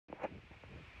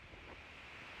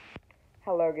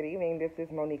Hello, good evening. This is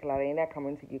Monique Reina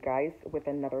coming to you guys with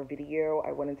another video.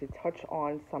 I wanted to touch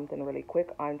on something really quick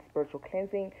on spiritual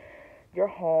cleansing your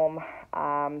home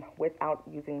without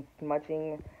using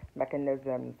smudging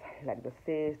mechanisms like the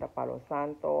sage, the palo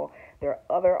santo. There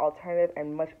are other alternative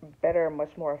and much better,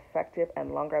 much more effective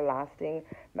and longer lasting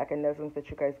mechanisms that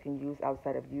you guys can use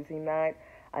outside of using that.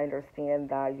 I understand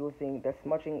that using the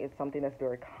smudging is something that's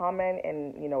very common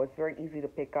and it's very easy to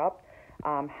pick up.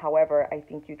 However, I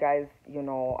think you guys, a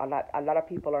lot of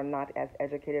people are not as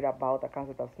educated about the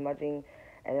concept of smudging,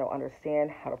 and they don't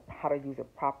understand how to use it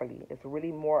properly. It's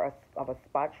really more of a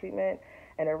spot treatment,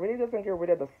 and it really doesn't get rid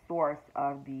of the source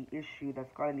of the issue that's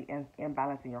causing the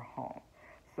imbalance in your home.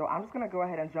 So I'm just gonna go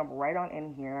ahead and jump right on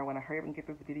in here. I want to hurry up and get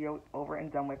this video over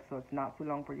and done with, so it's not too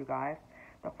long for you guys.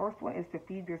 The first one is to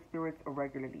feed your spirits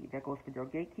regularly. That goes for your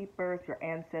gatekeepers, your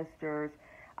ancestors,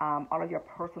 all of your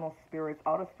personal spirits,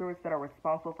 all the spirits that are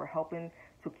responsible for helping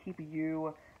to keep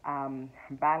you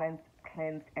balanced,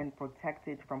 cleansed, and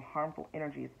protected from harmful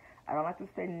energies. I don't like to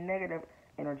say negative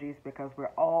energies because we're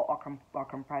all are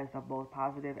comprised of both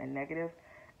positive and negative,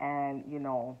 and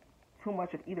too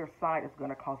much of either side is going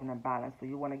to cause an imbalance. So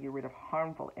you want to get rid of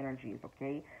harmful energies.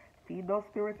 Okay, feed those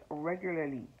spirits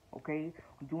regularly. Okay,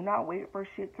 do not wait for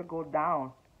shit to go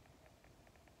down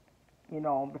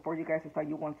before you guys decide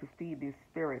you want to feed these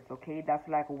spirits, okay? That's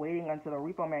like waiting until the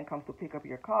repo man comes to pick up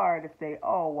your car to say,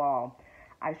 oh, well,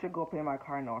 I should go pay my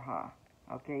car note, huh?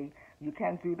 Okay? You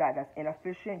can't do that. That's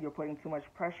inefficient. You're putting too much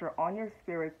pressure on your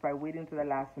spirits by waiting to the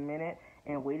last minute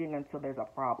and waiting until there's a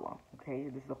problem, okay?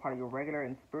 This is a part of your regular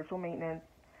and spiritual maintenance.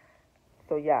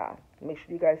 So, yeah, make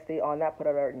sure you guys stay on that. Put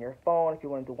it out in your phone if you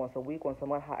want to do once a week, once a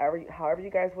month, however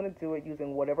you guys want to do it,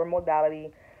 using whatever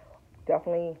modality.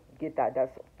 Definitely get that.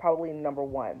 That's probably number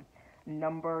one.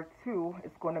 Number two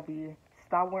is going to be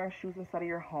stop wearing shoes inside of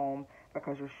your home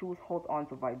because your shoes hold on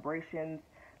to vibrations,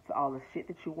 to all the shit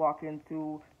that you walk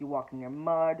into. You walk in your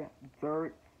mud,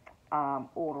 dirt,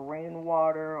 old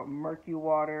rainwater, murky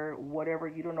water, whatever.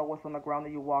 You don't know what's on the ground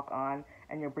that you walk on,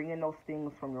 and you're bringing those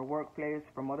things from your workplace,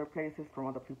 from other places, from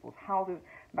other people's houses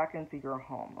back into your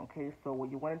home. Okay, so what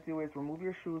you want to do is remove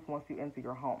your shoes once you enter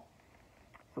your home.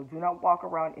 So do not walk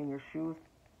around in your shoes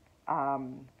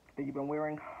that you've been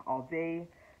wearing all day.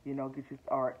 Get you,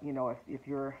 or if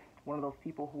you're one of those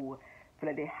people who feel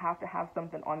like they have to have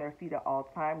something on their feet at all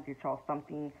times, get y'all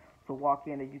something to walk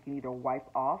in that you can either wipe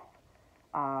off,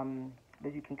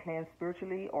 that you can cleanse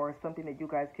spiritually, or something that you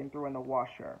guys can throw in the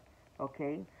washer.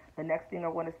 Okay. The next thing I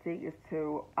want to say is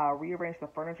to rearrange the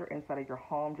furniture inside of your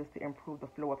home just to improve the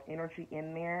flow of energy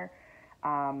in there.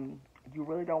 You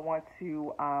really don't want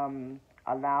to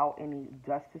allow any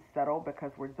dust to settle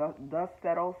because where dust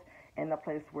settles in the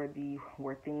place where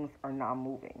things are not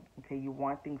moving. Okay, you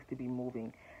want things to be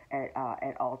moving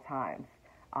at all times.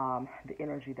 The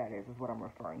energy that is what I'm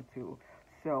referring to.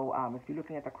 So if you're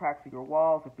looking at the cracks of your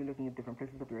walls, if you're looking at different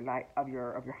places of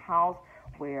your house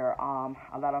where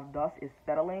a lot of dust is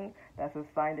settling, that's a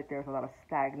sign that there's a lot of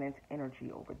stagnant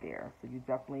energy over there. So you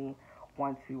definitely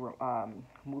want to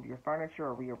move your furniture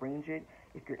or rearrange it.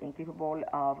 If you're incapable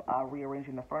of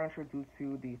rearranging the furniture due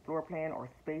to the floor plan or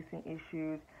spacing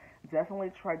issues,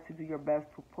 definitely try to do your best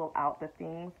to pull out the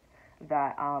things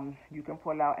that you can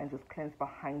pull out and just cleanse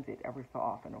behind it every so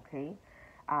often, okay?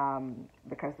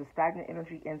 Because the stagnant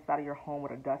energy inside of your home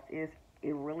where the dust is,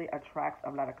 it really attracts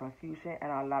a lot of confusion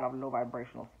and a lot of low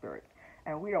vibrational spirits.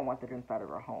 And we don't want that inside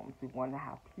of our homes. We want to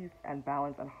have peace and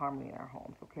balance and harmony in our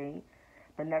homes, okay?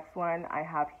 The next one I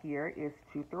have here is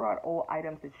to throw out old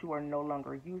items that you are no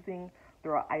longer using.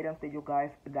 Throw out items that you guys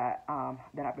that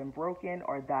have been broken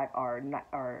or that are not,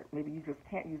 or maybe you just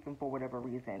can't use them for whatever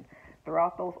reason. Throw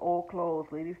out those old clothes,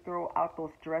 ladies. Throw out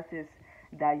those dresses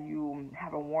that you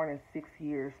haven't worn in 6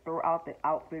 years. Throw out the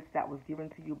outfits that was given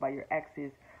to you by your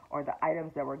exes or the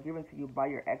items that were given to you by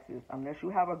your exes. Unless you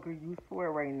have a good use for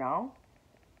it right now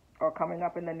or coming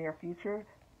up in the near future,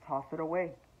 toss it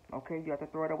away. Okay, you have to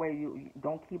throw it away. You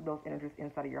don't keep those energies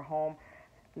inside of your home.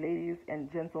 Ladies and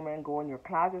gentlemen, go in your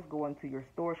closets, go into your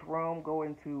storage room, go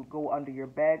under your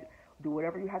bed. Do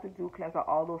whatever you have to do. Cleanse out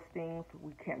all those things.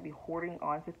 We can't be hoarding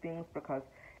onto things because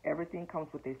everything comes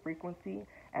with a frequency,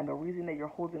 and the reason that you're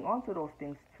holding onto those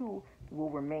things too will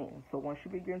remain. So once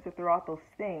you begin to throw out those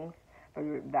things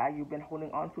that you've been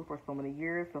holding onto for so many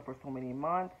years or for so many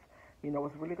months,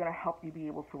 it's really going to help you be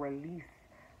able to release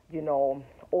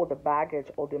all the baggage,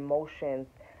 all the emotions.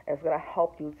 It's going to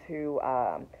help you to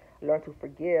learn to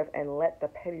forgive and let the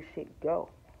petty shit go,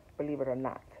 believe it or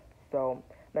not. So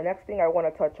the next thing I want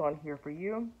to touch on here for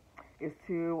you is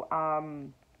to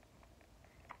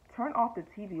turn off the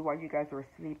TV while you guys are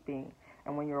sleeping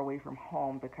and when you're away from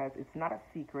home, because it's not a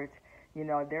secret. You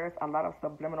know, there's a lot of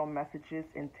subliminal messages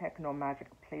in techno magic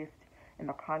placed in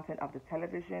the content of the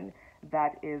television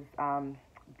that is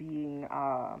being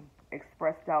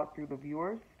expressed out through the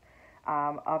viewers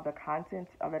of the content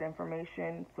of that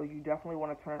information. So you definitely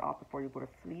want to turn it off before you go to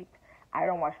sleep. I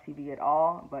don't watch TV at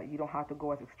all, but you don't have to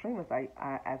go as extreme as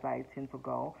I tend to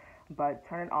go. But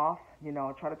turn it off. You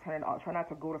know, try to turn it off. Try not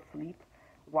to go to sleep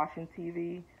watching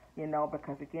TV. You know,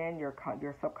 because again, your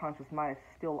subconscious mind is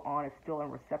still on. It's still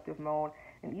in receptive mode.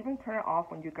 And even turn it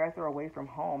off when you guys are away from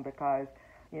home, because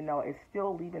you know it's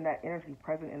still leaving that energy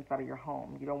present inside of your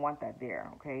home. You don't want that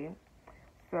there. Okay.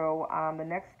 So the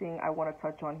next thing I want to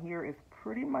touch on here is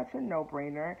pretty much a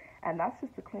no-brainer, and that's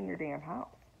just to clean your damn house.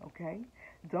 Okay,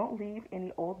 don't leave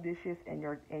any old dishes in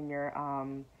your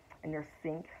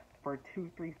sink for 2,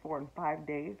 3, 4, and 5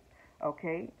 days.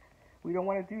 Okay, we don't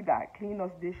want to do that. Clean those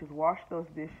dishes. Wash those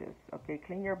dishes. Okay,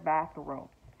 clean your bathroom.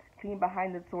 Clean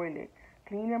behind the toilet.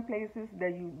 Clean in places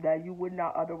that you would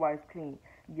not otherwise clean.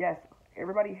 Yes,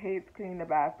 everybody hates cleaning the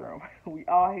bathroom. We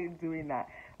all hate doing that.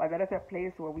 Like that is a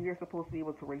place where we are supposed to be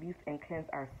able to release and cleanse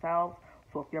ourselves.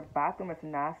 So if your bathroom is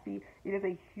nasty, it is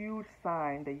a huge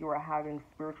sign that you are having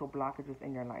spiritual blockages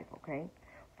in your life, okay?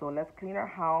 So let's clean our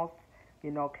house,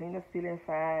 you know, clean the ceiling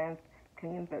fans,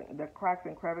 clean the cracks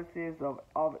and crevices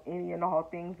of any and all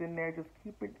things in there. Just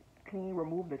keep it clean.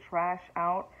 Remove the trash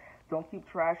out. Don't keep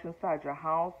trash inside your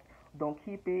house. Don't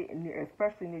keep it near,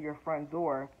 especially near your front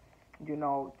door. You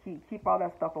know, keep all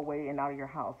that stuff away and out of your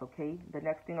house, okay? The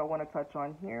next thing I want to touch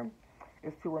on here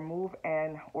is to remove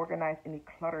and organize any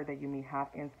clutter that you may have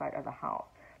inside of the house.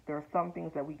 There are some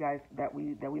things that we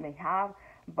may have,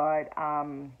 but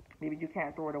maybe you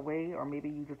can't throw it away, or maybe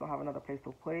you just don't have another place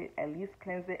to put it. At least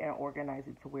cleanse it and organize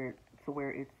it to where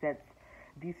it sets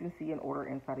decency and order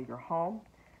inside of your home.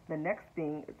 The next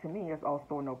thing to me is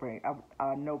also a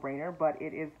no-brainer, but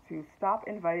it is to stop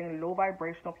inviting low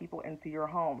vibrational people into your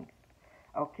homes.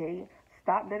 Okay,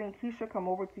 stop letting Keisha come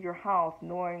over to your house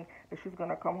knowing that she's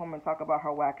gonna come home and talk about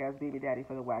her whack ass baby daddy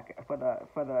for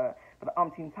the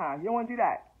umpteenth time. You don't want to do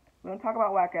that. We don't talk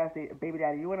about whack ass baby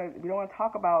daddy. We don't want to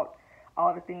talk about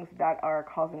all the things that are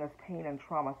causing us pain and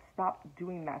trauma. Stop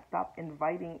doing that. Stop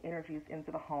inviting energies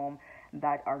into the home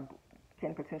that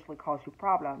can potentially cause you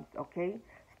problems. Okay,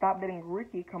 stop letting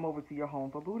Ricky come over to your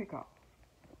home for booty calls.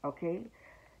 Okay.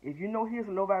 If you know he is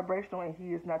low vibrational and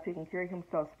he is not taking care of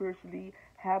himself spiritually,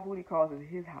 have booty calls at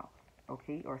his house,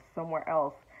 okay, or somewhere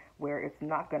else where it's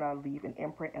not going to leave an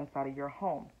imprint inside of your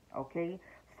home, okay?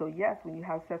 So yes, when you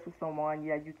have sex with someone,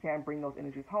 yeah, you can bring those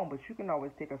energies home, but you can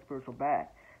always take a spiritual bath.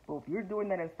 But if you're doing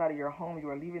that inside of your home, you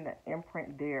are leaving that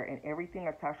imprint there, and everything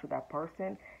attached to that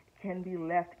person can be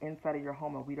left inside of your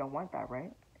home, and we don't want that,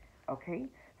 right? Okay?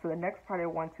 So the next part I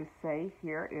want to say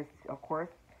here is, of course,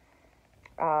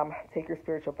 take your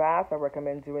spiritual baths. I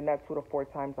recommend doing that 2 to 4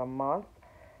 times a month.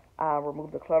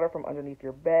 Remove the clutter from underneath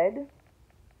your bed.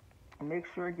 Make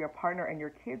sure your partner and your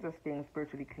kids are staying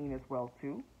spiritually clean as well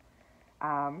too.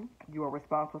 You are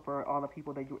responsible for all the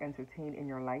people that you entertain in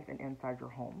your life and inside your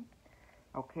home.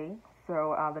 Okay,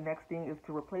 so the next thing is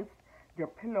to replace your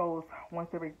pillows once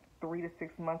every 3 to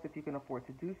 6 months if you can afford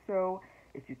to do so.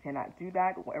 If you cannot do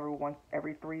that,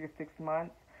 every 3 to 6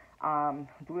 months,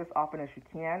 do it as often as you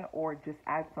can, or just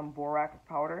add some borax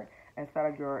powder inside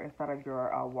of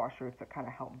your washer to kind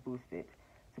of help boost it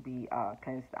to be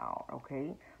cleansed out.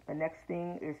 Okay. The next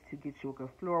thing is to get you a good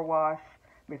floor wash.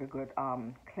 Make a good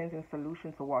cleansing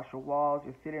solution to wash your walls,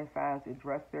 your ceiling fans, your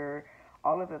dresser,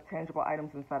 all of the tangible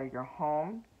items inside of your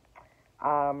home.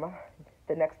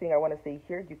 The next thing I want to say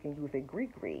here, you can use a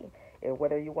gree-gree.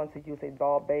 Whether you want to use a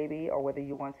doll baby or whether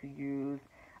you want to use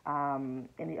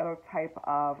any other type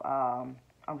of,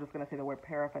 I'm just going to say the word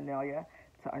paraphernalia,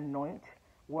 to anoint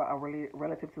what are really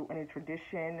relative to any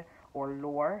tradition or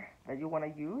lore that you want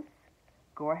to use,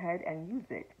 go ahead and use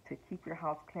it to keep your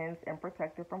house cleansed and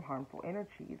protected from harmful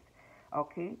energies.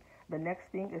 Okay? The next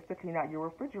thing is to clean out your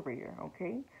refrigerator.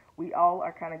 Okay? We all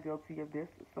are kind of guilty of this.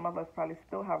 Some of us probably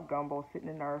still have gumbo sitting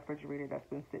in our refrigerator that's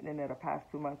been sitting in there the past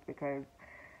 2 months because,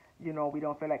 you know, we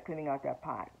don't feel like cleaning out that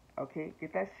pot. Okay,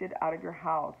 get that shit out of your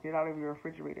house. Get out of your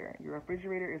refrigerator. Your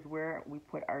refrigerator is where we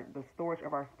put the storage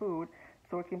of our food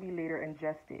so it can be later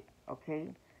ingested. Okay,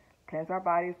 cleanse our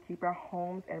bodies, keep our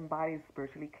homes and bodies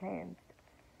spiritually cleansed.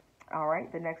 All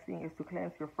right, the next thing is to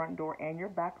cleanse your front door and your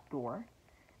back door,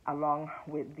 along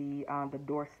with the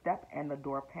door step and the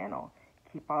door panel.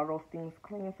 Keep all those things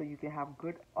clean so you can have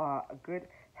good,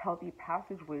 healthy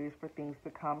passageways for things to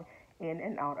come in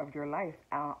and out of your life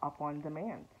upon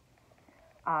demand.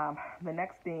 The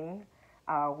next thing,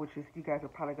 which is you guys are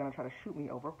probably going to try to shoot me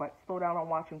over, but slow down on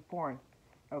watching porn,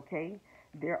 okay?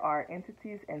 there are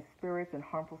entities and spirits and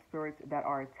harmful spirits that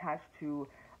are attached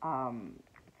um,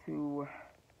 to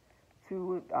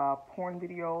porn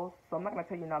videos. So I'm not gonna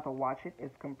tell you not to watch it.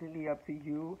 It's completely up to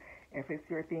you. If it's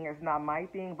your thing, it's not my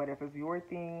thing. But if it's your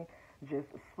thing, just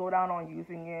slow down on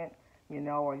using it.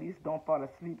 Or at least don't fall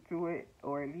asleep to it,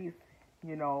 or at least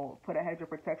put a hedge of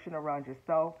protection around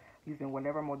yourself using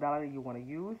whatever modality you want to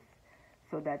use,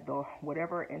 so that the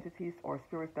whatever entities or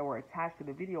spirits that were attached to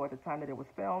the video at the time that it was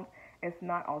filmed, it's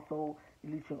not also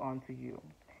leeching onto you.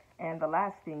 And the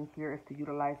last thing here is to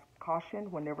utilize caution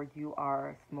whenever you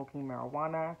are smoking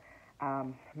marijuana.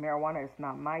 Marijuana is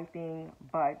not my thing,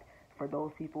 but for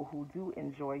those people who do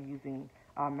enjoy using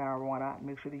marijuana,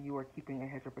 make sure that you are keeping a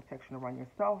hedge of protection around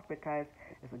yourself, because,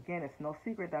 it's no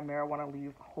secret that marijuana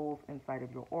leaves holes inside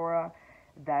of your aura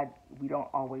that we don't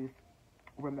always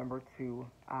remember to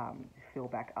fill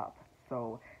back up.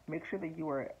 So make sure that you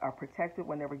are protected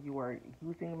whenever you are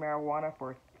using marijuana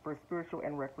for spiritual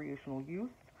and recreational use,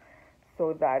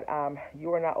 so that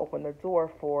you are not open the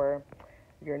door for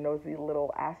your nosy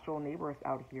little astral neighbors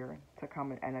out here to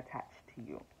come and attach to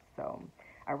you. So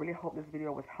I really hope this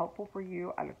video was helpful for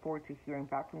you. I look forward to hearing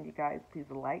back from you guys. Please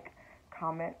like,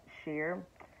 comment, share,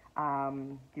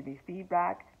 give me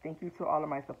feedback. Thank you to all of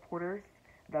my supporters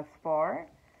thus far.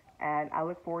 And I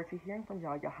look forward to hearing from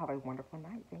y'all. Y'all have a wonderful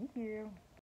night. Thank you.